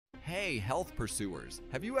Hey, health pursuers!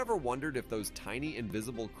 Have you ever wondered if those tiny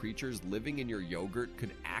invisible creatures living in your yogurt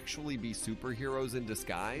could actually be superheroes in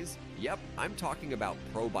disguise? Yep, I'm talking about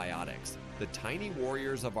probiotics, the tiny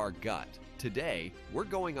warriors of our gut. Today, we're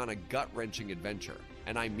going on a gut-wrenching adventure,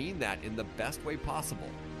 and I mean that in the best way possible.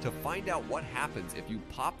 To find out what happens if you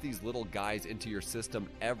pop these little guys into your system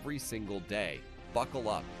every single day, buckle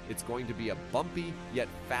up. It's going to be a bumpy yet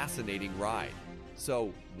fascinating ride.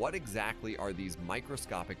 So, what exactly are these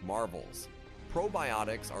microscopic marvels?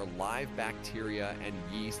 Probiotics are live bacteria and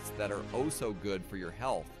yeasts that are oh so good for your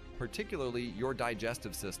health, particularly your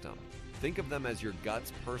digestive system. Think of them as your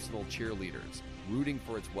gut's personal cheerleaders, rooting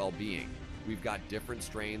for its well-being. We've got different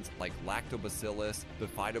strains like Lactobacillus,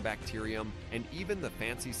 Bifidobacterium, and even the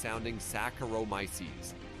fancy-sounding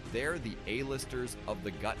Saccharomyces. They're the A-listers of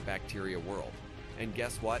the gut bacteria world. And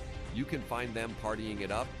guess what? You can find them partying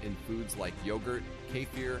it up in foods like yogurt,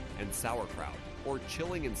 kefir, and sauerkraut, or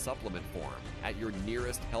chilling in supplement form at your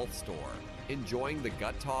nearest health store. Enjoying the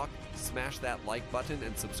gut talk? Smash that like button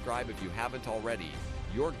and subscribe if you haven't already.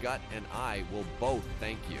 Your gut and I will both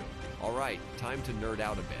thank you. All right, time to nerd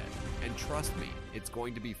out a bit. And trust me, it's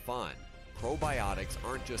going to be fun. Probiotics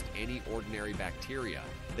aren't just any ordinary bacteria.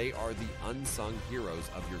 They are the unsung heroes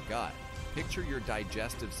of your gut. Picture your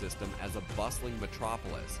digestive system as a bustling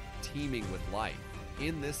metropolis, teeming with life.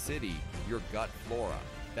 In this city, your gut flora,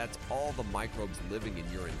 that's all the microbes living in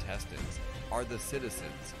your intestines, are the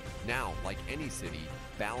citizens. Now, like any city,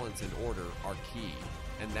 balance and order are key.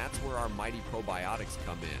 And that's where our mighty probiotics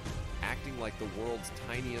come in, acting like the world's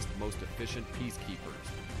tiniest, most efficient peacekeepers.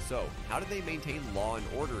 So, how do they maintain law and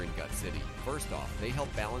order in Gut City? First off, they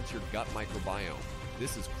help balance your gut microbiome.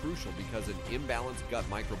 This is crucial because an imbalanced gut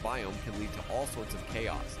microbiome can lead to all sorts of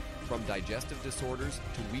chaos, from digestive disorders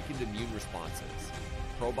to weakened immune responses.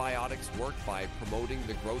 Probiotics work by promoting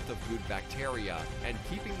the growth of good bacteria and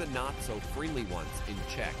keeping the not-so-friendly ones in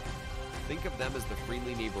check. Think of them as the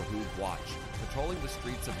friendly neighborhood watch, patrolling the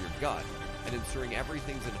streets of your gut and ensuring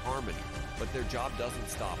everything's in harmony. But their job doesn't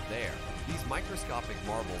stop there. These microscopic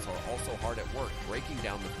marvels are also hard at work breaking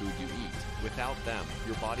down the food you eat. Without them,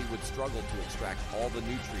 your body would struggle to extract all the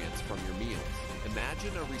nutrients from your meals.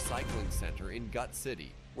 Imagine a recycling center in Gut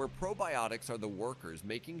City, where probiotics are the workers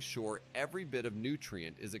making sure every bit of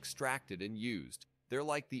nutrient is extracted and used. They're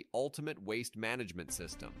like the ultimate waste management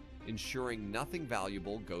system, ensuring nothing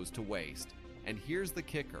valuable goes to waste. And here's the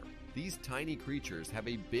kicker. These tiny creatures have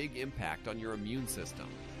a big impact on your immune system.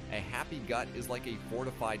 A happy gut is like a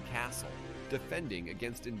fortified castle, defending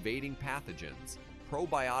against invading pathogens.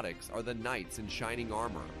 Probiotics are the knights in shining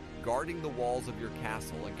armor, guarding the walls of your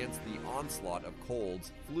castle against the onslaught of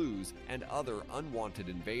colds, flus, and other unwanted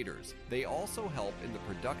invaders. They also help in the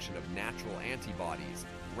production of natural antibodies,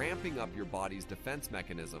 ramping up your body's defense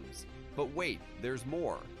mechanisms. But wait, there's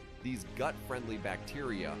more. These gut-friendly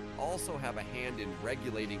bacteria also have a hand in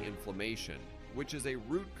regulating inflammation, which is a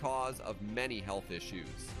root cause of many health issues.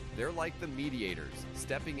 They're like the mediators,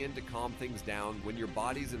 stepping in to calm things down when your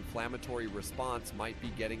body's inflammatory response might be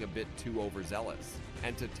getting a bit too overzealous.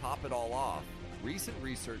 And to top it all off, recent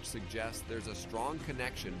research suggests there's a strong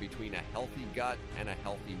connection between a healthy gut and a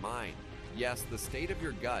healthy mind. Yes, the state of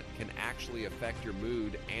your gut can actually affect your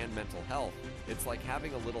mood and mental health. It's like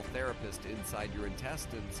having a little therapist inside your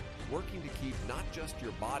intestines, working to keep not just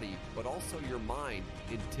your body, but also your mind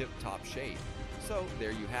in tip-top shape. So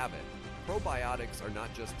there you have it. Probiotics are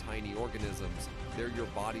not just tiny organisms, they're your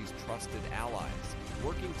body's trusted allies,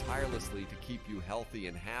 working tirelessly to keep you healthy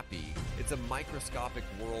and happy. It's a microscopic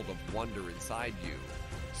world of wonder inside you.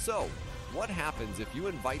 So, what happens if you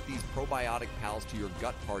invite these probiotic pals to your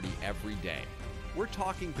gut party every day? We're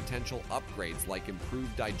talking potential upgrades like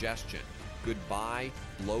improved digestion, goodbye,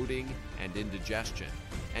 bloating, and indigestion,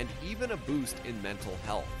 and even a boost in mental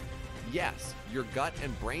health. Yes, your gut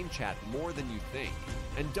and brain chat more than you think.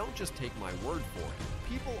 And don't just take my word for it.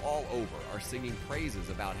 People all over are singing praises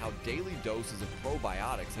about how daily doses of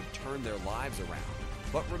probiotics have turned their lives around.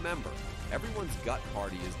 But remember, everyone's gut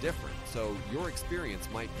party is different, so your experience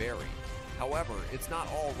might vary. However, it's not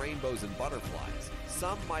all rainbows and butterflies.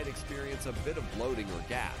 Some might experience a bit of bloating or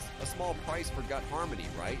gas, a small price for gut harmony,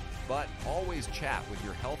 right? But always chat with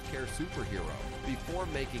your healthcare superhero before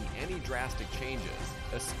making any drastic changes,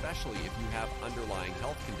 especially if you have underlying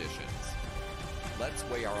health conditions. Let's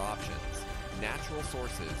weigh our options. Natural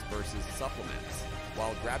sources versus supplements.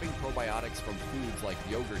 While grabbing probiotics from foods like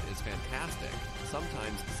yogurt is fantastic,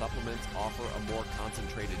 sometimes supplements offer a more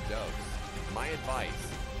concentrated dose. My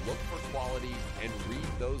advice: look for quality and read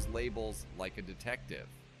those labels like a detective.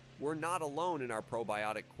 We're not alone in our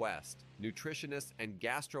probiotic quest. Nutritionists and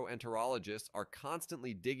gastroenterologists are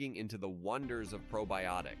constantly digging into the wonders of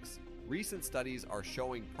probiotics. Recent studies are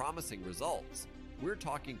showing promising results. We're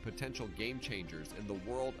talking potential game changers in the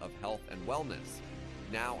world of health and wellness.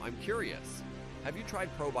 Now, I'm curious. Have you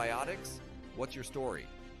tried probiotics? What's your story?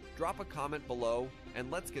 Drop a comment below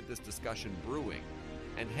and let's get this discussion brewing.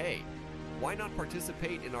 And hey, why not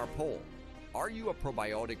participate in our poll? Are you a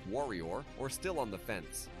probiotic warrior or still on the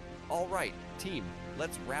fence? All right, team,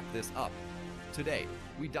 let's wrap this up. Today,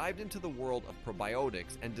 we dived into the world of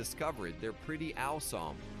probiotics and discovered they're pretty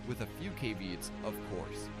awesome, with a few caveats, of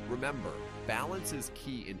course. Remember, balance is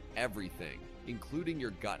key in everything, including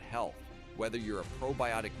your gut health. Whether you're a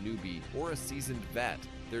probiotic newbie or a seasoned vet,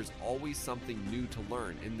 there's always something new to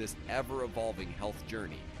learn in this ever-evolving health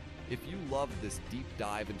journey. If you love this deep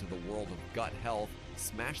dive into the world of gut health,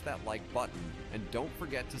 smash that like button and don't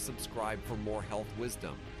forget to subscribe for more health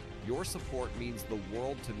wisdom. Your support means the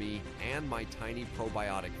world to me and my tiny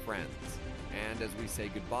probiotic friends. And as we say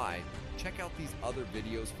goodbye, check out these other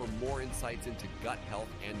videos for more insights into gut health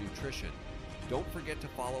and nutrition. Don't forget to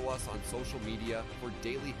follow us on social media for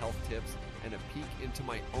daily health tips and a peek into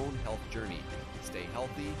my own health journey. Stay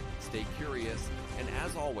healthy, stay curious, and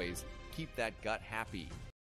as always, keep that gut happy.